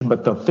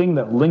But the thing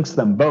that links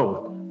them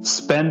both,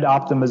 spend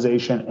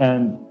optimization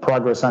and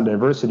progress on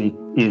diversity,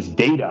 is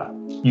data.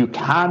 You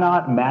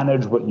cannot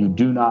manage what you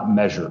do not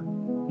measure.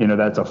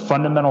 That's a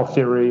fundamental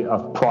theory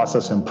of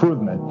process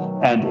improvement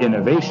and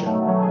innovation.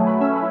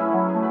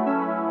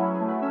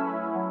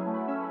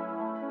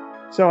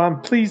 So I'm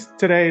pleased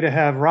today to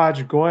have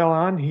Raj Goyle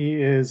on. He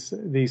is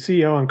the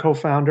CEO and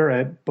co-founder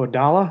at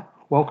Bodhala.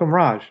 Welcome,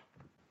 Raj.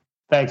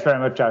 Thanks very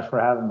much, Josh, for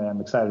having me. I'm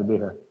excited to be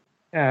here.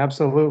 Yeah,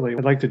 absolutely.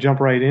 I'd like to jump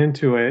right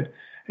into it.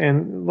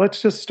 And let's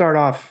just start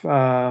off,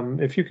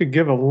 if you could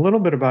give a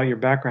little bit about your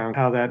background,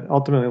 how that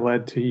ultimately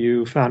led to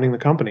you founding the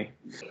company.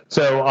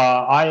 So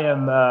I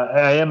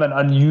am an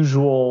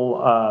unusual,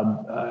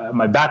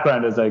 my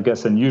background is, I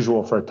guess,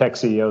 unusual for a tech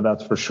CEO,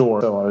 that's for sure.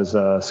 So I was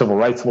a civil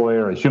rights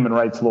lawyer, a human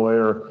rights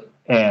lawyer,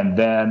 and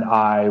then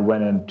I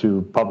went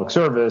into public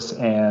service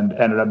and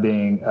ended up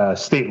being a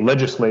state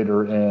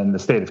legislator in the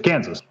state of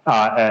Kansas.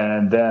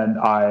 And then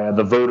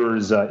the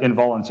voters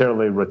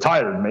involuntarily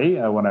retired me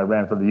when I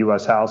ran for the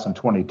U.S. House in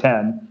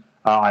 2010.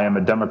 I am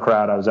a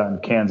Democrat. I was out in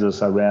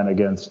Kansas. I ran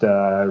against, it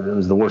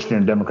was the worst year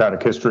in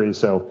Democratic history.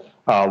 So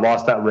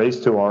lost that race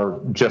to our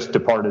just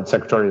departed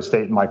Secretary of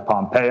State, Mike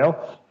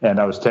Pompeo. And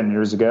that was 10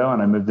 years ago.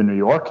 And I moved to New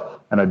York.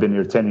 And I've been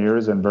here 10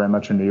 years and very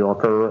much a New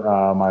Yorker.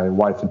 My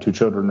wife and two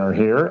children are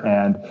here.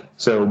 And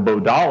so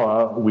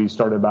Bodhala,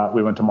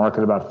 we went to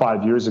market about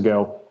 5 years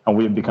ago, and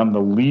we have become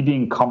the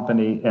leading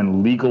company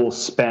in legal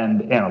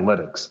spend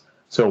analytics.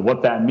 So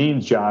what that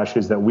means, Josh,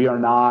 is that we are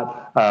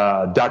not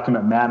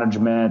document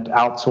management,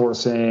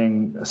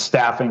 outsourcing,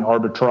 staffing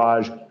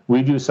arbitrage.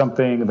 We do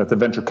something that the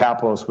venture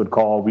capitalists would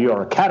call, we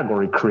are a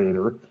category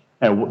creator.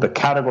 And the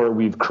category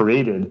we've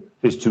created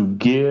is to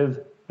give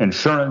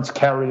insurance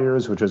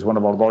carriers, which is one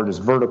of our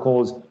largest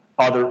verticals,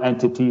 other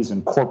entities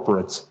and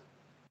corporates,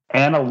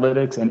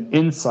 analytics and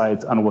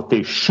insights on what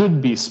they should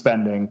be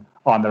spending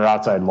on their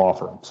outside law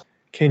firms.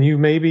 Can you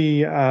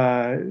maybe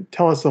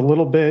tell us a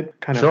little bit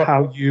of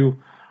how you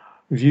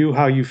view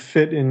how you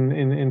fit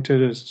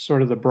into the,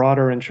 sort of the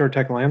broader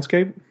insurtech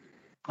landscape?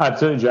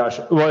 Absolutely, Josh.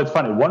 Well, it's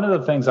funny. One of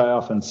the things I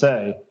often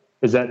say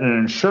is that an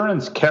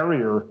insurance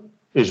carrier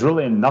is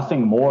really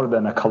nothing more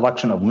than a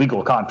collection of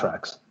legal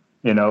contracts.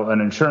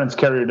 An insurance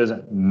carrier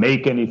doesn't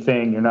make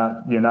anything.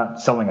 You're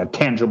not selling a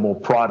tangible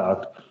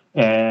product.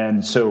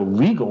 And so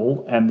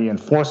legal and the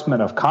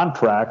enforcement of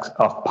contracts,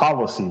 of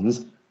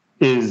policies,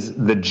 is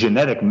the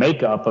genetic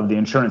makeup of the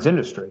insurance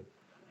industry.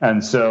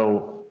 And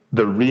so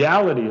the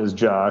reality is,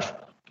 Josh,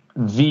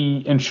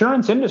 the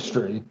insurance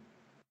industry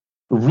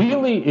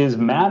really is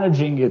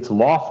managing its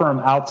law firm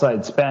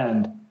outside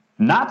spend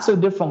not so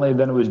differently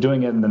than it was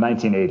doing it in the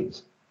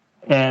 1980s.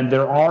 And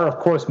there are, of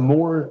course,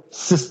 more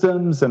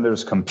systems, and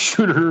there's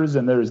computers,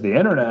 and there's the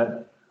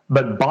internet.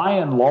 But by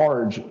and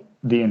large,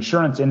 the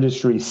insurance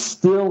industry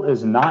still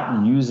is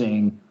not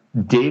using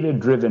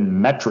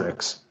data-driven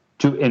metrics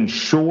to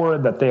ensure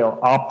that they are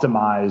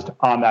optimized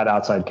on that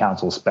outside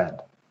counsel spend.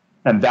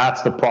 And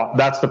that's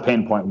the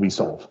pain point we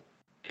solve.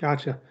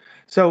 Gotcha.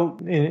 So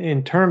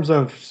in terms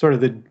of sort of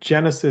the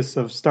genesis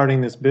of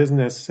starting this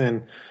business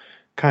and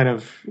kind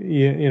of,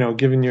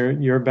 given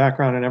your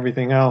background and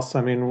everything else,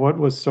 I mean, what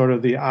was sort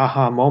of the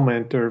aha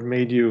moment or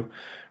made you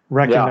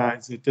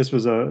recognize that this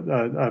was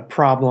a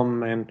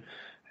problem and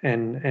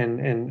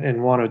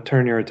want to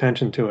turn your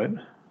attention to it?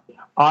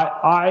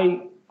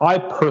 I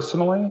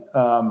personally,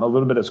 a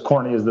little bit as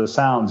corny as this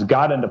sounds,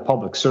 got into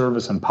public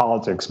service and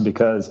politics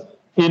because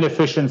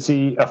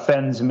inefficiency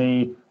offends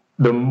me.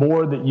 The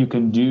more that you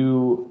can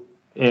do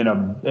in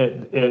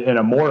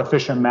a more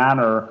efficient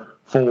manner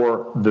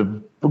for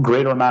the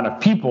greater amount of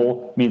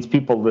people means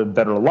people live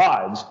better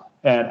lives.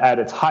 And at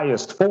its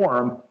highest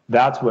form,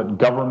 that's what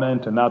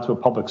government and that's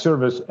what public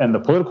service and the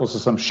political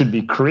system should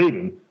be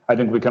creating. I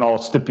think we can all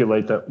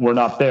stipulate that we're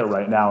not there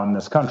right now in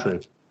this country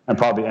and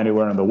probably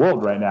anywhere in the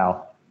world right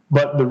now.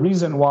 But the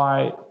reason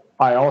why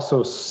I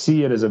also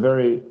see it as a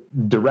very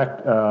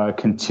direct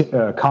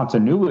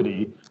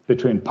continuity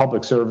between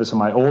public service and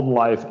my old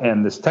life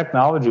and this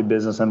technology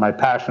business and my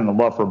passion and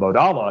love for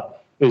Bodhala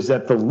is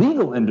that the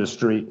legal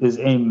industry is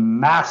a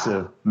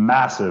massive,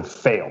 massive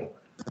fail.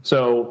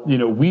 So,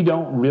 we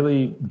don't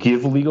really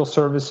give legal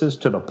services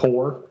to the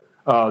poor.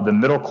 The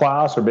middle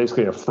class are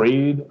basically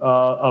afraid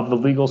of the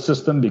legal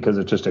system because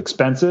it's just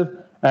expensive.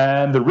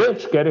 And the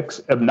rich get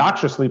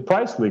obnoxiously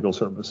priced legal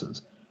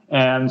services.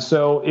 And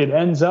so it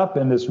ends up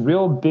in this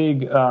real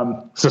big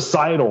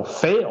societal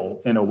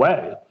fail in a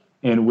way,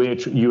 in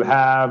which you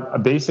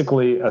have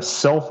basically a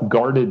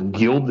self-guarded,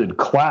 gilded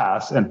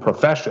class and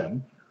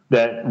profession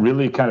that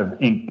really kind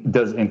of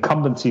does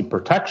incumbency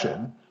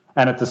protection.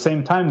 And at the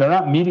same time, they're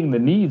not meeting the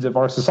needs of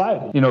our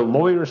society.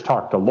 Lawyers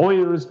talk to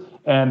lawyers,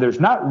 and there's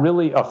not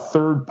really a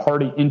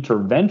third-party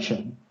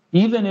intervention.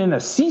 Even in a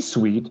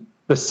C-suite,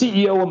 the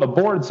CEO and the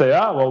board say,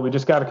 we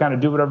just got to kind of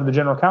do whatever the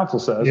general counsel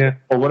says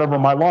or whatever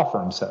my law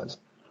firm says.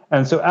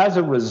 And so as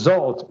a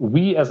result,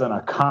 we as an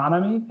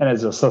economy and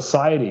as a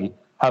society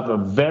have a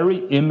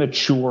very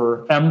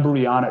immature,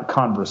 embryonic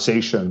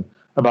conversation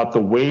about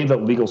the way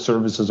that legal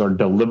services are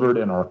delivered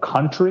in our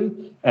country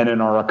and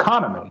in our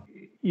economy.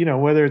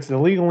 whether it's the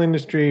legal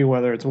industry,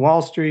 whether it's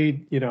Wall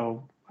Street,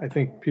 I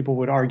think people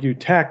would argue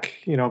tech,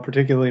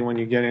 particularly when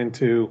you get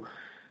into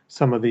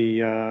some of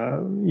the,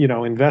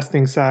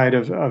 investing side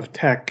of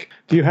tech.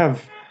 Do you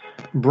have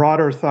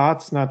broader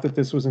thoughts? Not that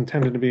this was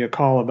intended to be a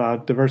call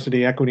about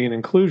diversity, equity, and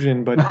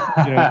inclusion, but,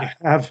 do you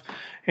have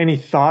any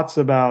thoughts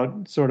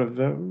about sort of,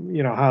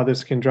 how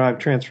this can drive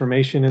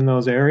transformation in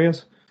those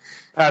areas?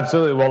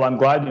 Absolutely. Well, I'm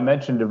glad you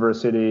mentioned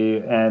diversity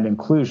and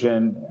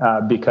inclusion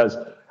because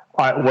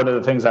one of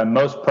the things I'm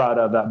most proud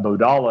of at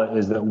Bodhala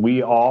is that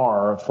we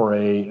are, for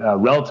a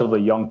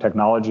relatively young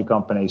technology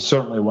company,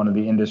 certainly one of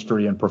the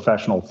industry and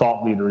professional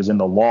thought leaders in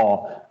the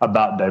law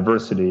about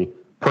diversity.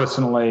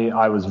 Personally,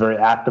 I was very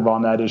active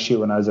on that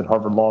issue when I was at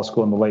Harvard Law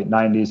School in the late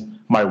 90s.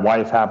 My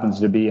wife happens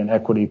to be an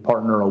equity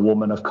partner, a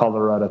woman of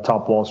color at a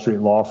top Wall Street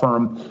law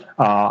firm.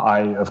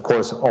 I, of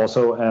course,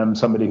 also am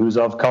somebody who's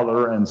of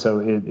color, and so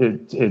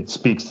it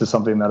speaks to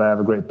something that I have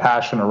a great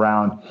passion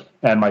around.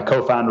 And my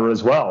co-founder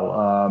as well,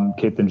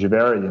 Ketan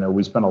Javeri,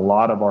 we spent a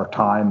lot of our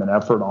time and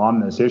effort on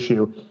this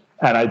issue.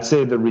 And I'd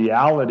say the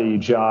reality,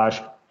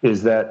 Josh,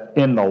 is that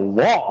in the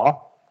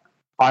law,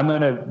 I'm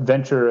going to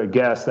venture a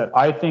guess that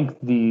I think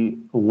the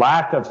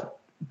lack of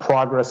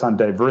progress on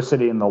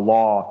diversity in the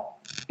law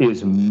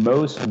is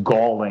most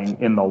galling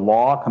in the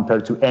law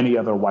compared to any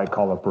other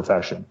white-collar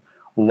profession.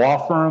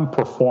 Law firm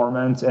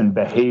performance and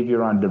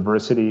behavior on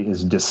diversity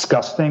is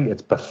disgusting.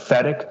 It's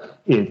pathetic.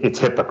 It's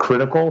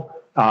hypocritical,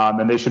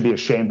 and they should be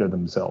ashamed of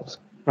themselves.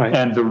 Right.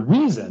 And the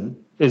reason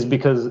is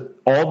because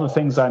all the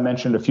things I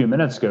mentioned a few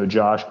minutes ago,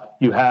 Josh,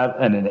 you have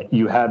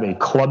a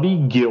clubby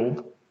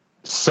guild,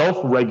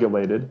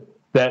 self-regulated,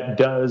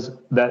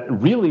 that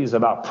really is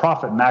about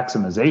profit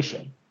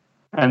maximization.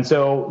 And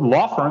so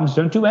law firms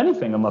don't do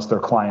anything unless their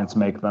clients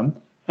make them.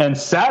 And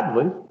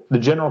sadly, the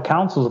general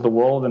counsels of the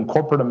world and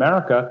corporate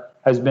America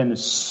has been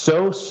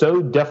so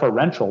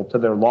deferential to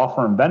their law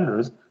firm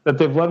vendors that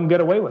they've let them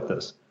get away with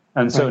this.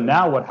 And so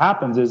now what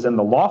happens is in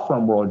the law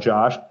firm world,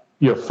 Josh,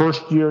 your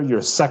first year,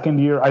 your second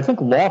year, I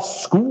think law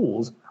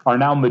schools are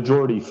now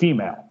majority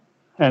female.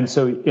 And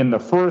so in the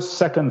first,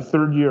 second,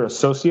 third year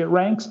associate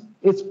ranks,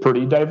 it's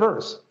pretty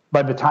diverse.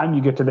 By the time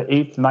you get to the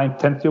 8th, 9th,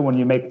 10th year when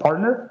you make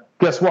partner,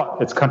 guess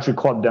what? It's country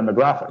club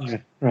demographics. Yeah,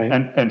 right.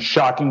 And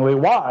shockingly,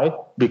 why?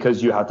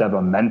 Because you have to have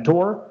a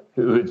mentor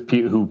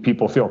who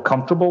people feel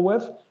comfortable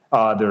with.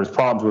 There's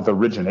problems with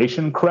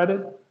origination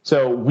credit.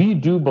 So we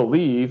do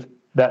believe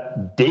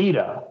that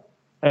data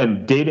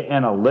and data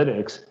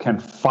analytics can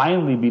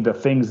finally be the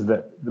thing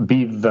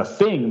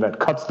that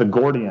cuts the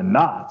Gordian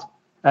knot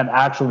and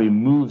actually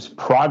moves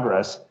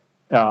progress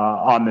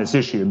on this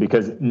issue,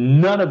 because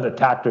none of the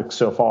tactics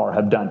so far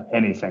have done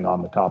anything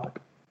on the topic.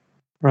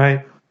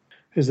 Right.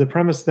 Is the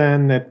premise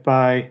then that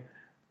by,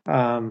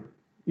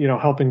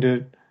 helping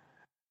to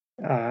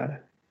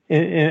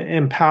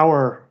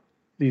empower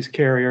these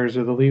carriers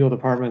or the legal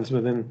departments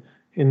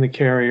in the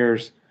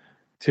carriers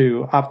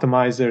to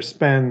optimize their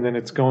spend, then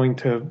it's going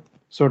to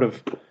sort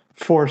of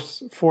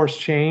force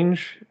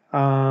change,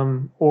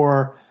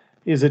 or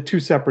is it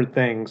two separate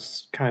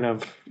things? Kind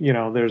of,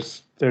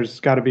 there's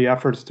got to be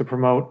efforts to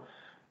promote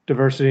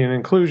diversity and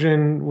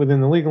inclusion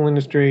within the legal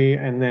industry,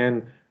 and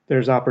then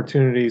there's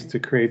opportunities to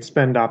create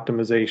spend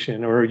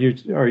optimization, or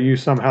are you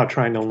somehow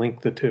trying to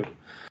link the two?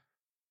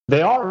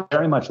 They are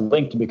very much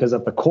linked because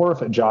at the core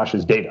of it, Josh,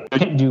 is data. You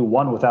can't do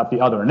one without the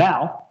other.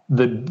 Now,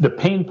 the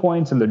pain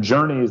points and the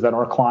journeys that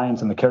our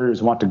clients and the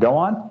carriers want to go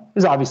on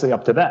is obviously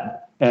up to them.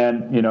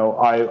 And,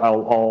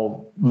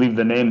 I'll leave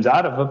the names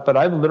out of it, but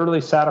I've literally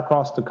sat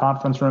across the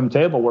conference room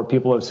table where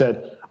people have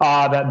said,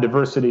 that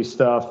diversity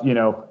stuff,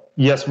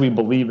 yes, we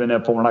believe in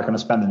it, but we're not going to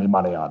spend any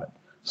money on it.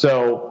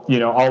 So,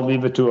 I'll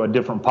leave it to a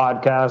different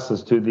podcast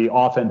as to the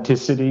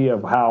authenticity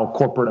of how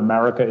corporate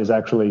America is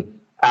actually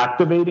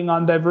activating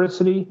on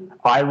diversity.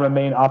 I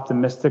remain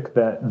optimistic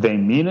that they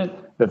mean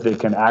it, that they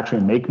can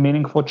actually make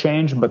meaningful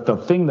change. But the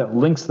thing that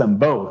links them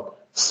both,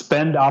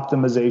 spend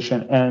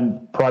optimization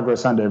and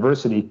progress on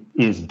diversity,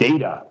 is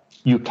data.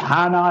 You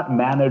cannot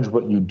manage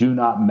what you do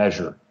not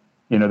measure.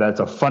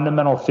 That's a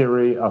fundamental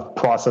theory of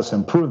process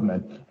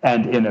improvement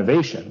and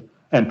innovation.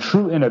 And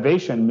true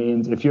innovation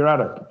means if you're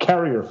at a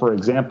carrier, for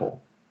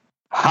example,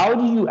 how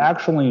do you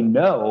actually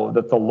know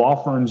that the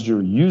law firms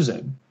you're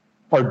using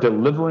are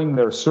delivering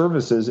their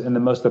services in the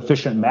most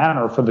efficient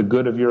manner for the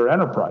good of your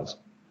enterprise?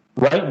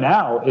 Right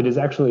now, it is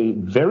actually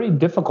very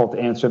difficult to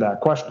answer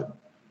that question.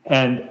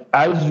 And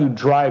as you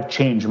drive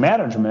change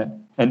management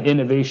and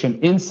innovation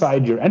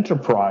inside your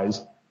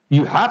enterprise,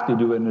 you have to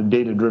do it in a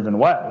data-driven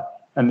way.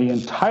 And the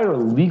entire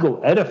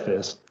legal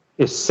edifice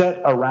is set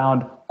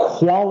around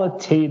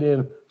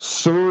qualitative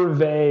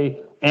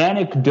survey,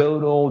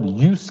 anecdotal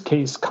use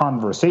case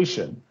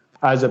conversation,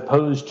 as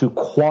opposed to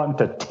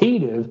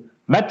quantitative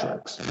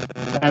metrics.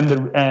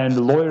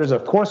 And lawyers,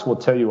 of course, will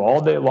tell you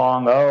all day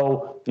long,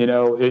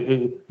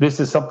 this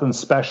is something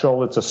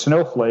special. It's a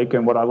snowflake.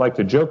 And what I like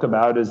to joke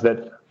about is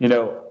that,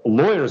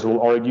 lawyers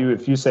will argue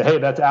if you say, hey,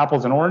 that's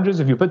apples and oranges.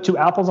 If you put two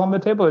apples on the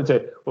table, they'd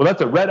say, well,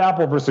 that's a red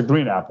apple versus a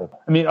green apple.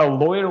 I mean, a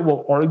lawyer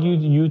will argue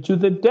you to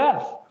the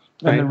death.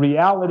 And the Right.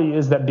 reality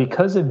is that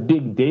because of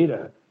big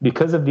data,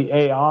 because of the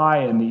AI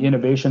and the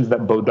innovations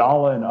that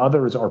Bodhala and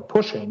others are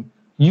pushing,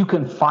 you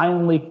can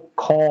finally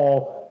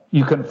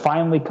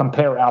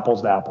compare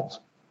apples to apples.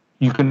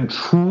 You can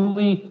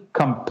truly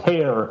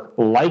compare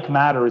like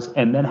matters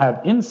and then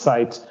have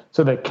insights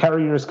so that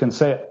carriers can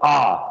say,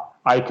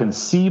 I can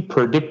see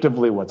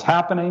predictively what's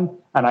happening,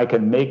 and I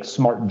can make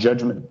smart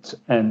judgments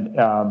and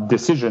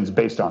decisions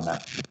based on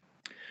that.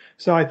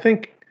 So I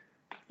think,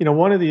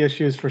 one of the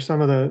issues for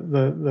some of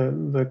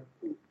the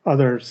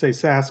other, say,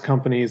 SaaS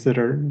companies that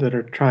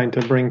are trying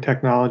to bring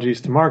technologies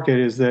to market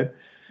is that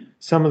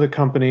some of the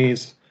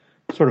companies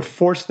sort of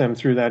force them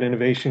through that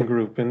innovation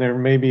group, and there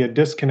may be a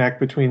disconnect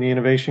between the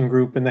innovation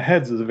group and the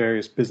heads of the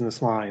various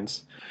business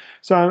lines.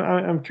 So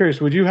I'm curious,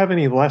 would you have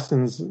any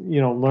lessons,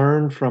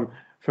 learned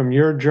from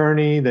your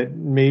journey that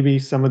maybe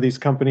some of these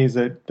companies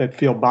that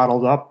feel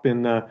bottled up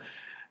in the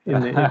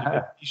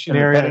innovation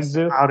areas,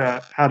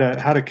 how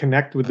to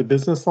connect with the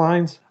business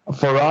lines?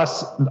 For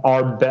us,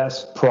 our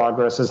best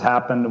progress has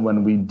happened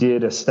when we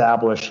did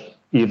establish,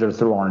 either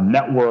through our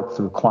network,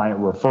 through client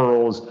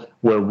referrals,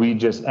 where we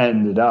just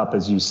ended up,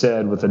 as you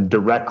said, with a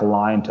direct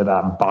line to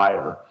that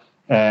buyer.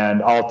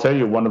 And I'll tell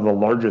you, one of the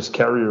largest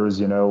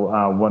carriers,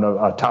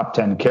 a top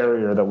 10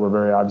 carrier that we're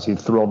very obviously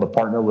thrilled to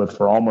partner with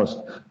for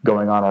almost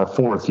going on our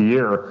fourth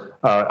year,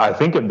 I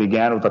think it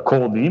began with a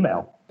cold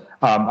email.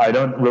 I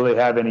don't really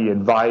have any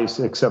advice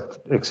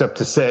except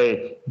to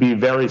say, be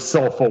very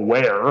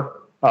self-aware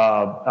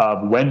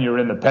of when you're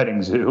in the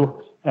petting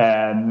zoo,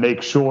 and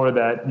make sure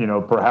that,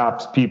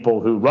 perhaps people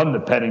who run the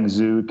petting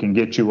zoo can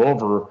get you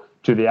over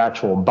to the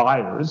actual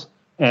buyers.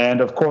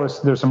 And of course,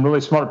 there's some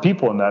really smart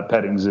people in that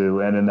petting zoo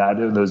and in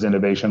those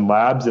innovation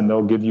labs, and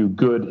they'll give you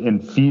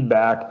good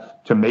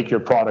feedback to make your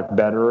product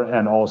better,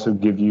 and also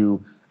give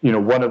you,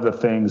 one of the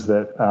things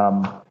that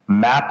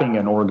mapping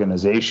an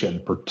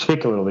organization,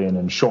 particularly in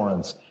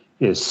insurance,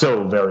 is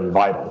so very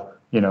vital.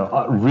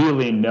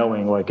 Really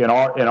knowing, like in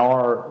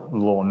our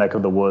little neck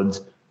of the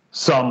woods,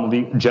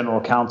 some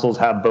general counsels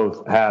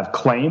have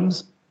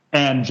claims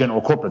and general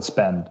corporate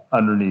spend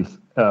underneath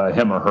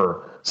him or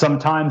her.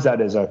 Sometimes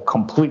that is a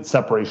complete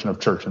separation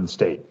of church and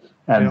state,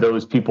 and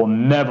those people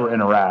never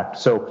interact.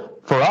 So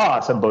for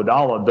us at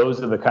Bodhala,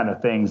 those are the kind of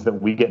things that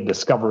we get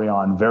discovery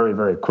on very,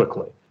 very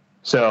quickly.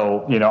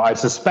 So, I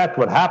suspect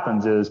what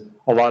happens is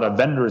a lot of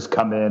vendors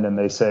come in and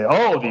they say,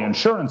 oh, the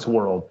insurance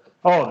world,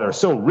 oh, they're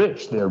so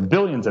rich, they're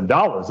billions of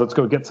dollars, let's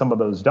go get some of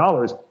those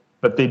dollars.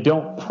 But they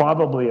don't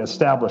probably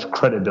establish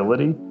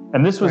credibility.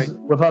 And this was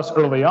with us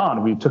early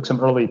on. We took some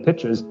early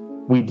pitches.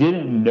 We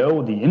didn't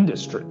know the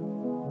industry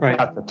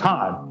at the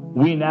time.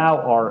 We now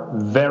are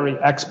very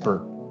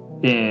expert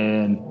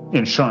in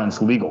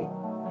insurance legal.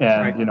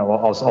 And,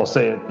 I'll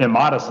say it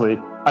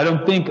immodestly, I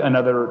don't think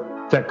another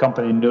tech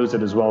company knows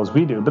it as well as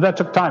we do, but that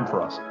took time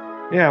for us.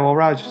 Yeah, well,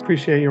 Raj,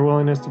 appreciate your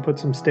willingness to put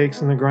some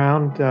stakes in the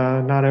ground.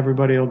 Not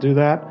everybody will do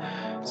that.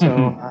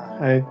 So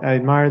I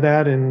admire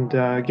that. And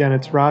again,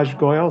 it's Raj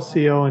Goyle,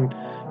 CEO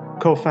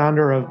and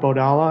co-founder of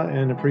Bodhala,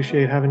 and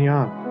appreciate having you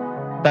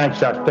on. Thanks,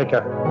 Josh. Take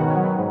care.